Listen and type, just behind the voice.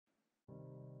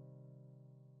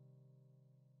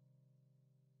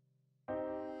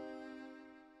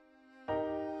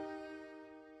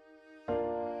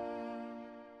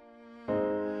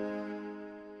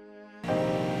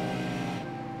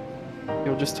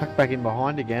just tuck back in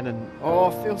behind again, and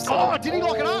Phil's. Oh, did he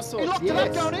lock it up? He locked it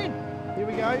up going in. Here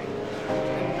we go.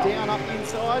 And down up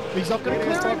inside. He's not going to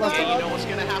clear it, mate. You know what's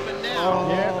going to happen now.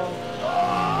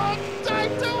 Oh,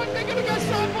 don't do it. They're going to go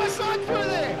side by side through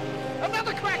there.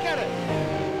 Another crack at it.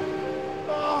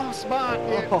 Oh, smart.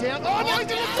 Yeah, down. Oh, no, he's going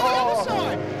to the other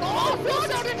side. Oh,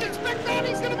 Phillip didn't expect that.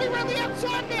 He's going to be around the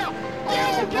outside now.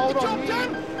 Down will get the job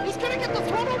done. He's going to get the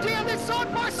throttle down there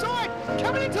side by side.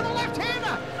 Coming into the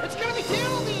left-hander. It's going to be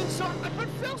down on the inside. But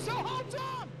Phil still holds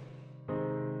on.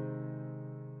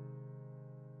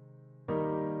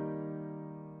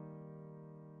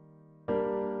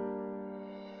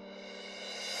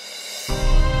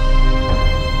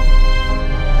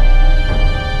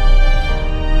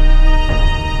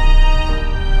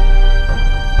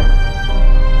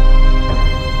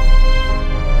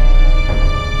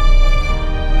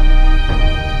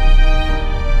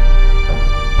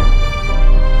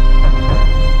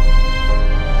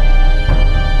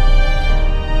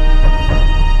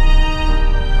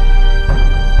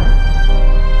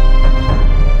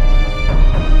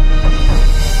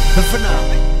 The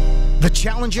finale, the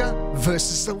challenger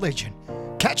versus the legend.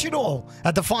 Catch it all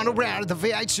at the final round of the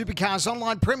V8 Supercars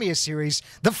Online Premier Series,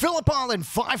 the Phillip Island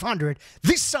 500,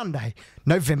 this Sunday,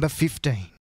 November 15.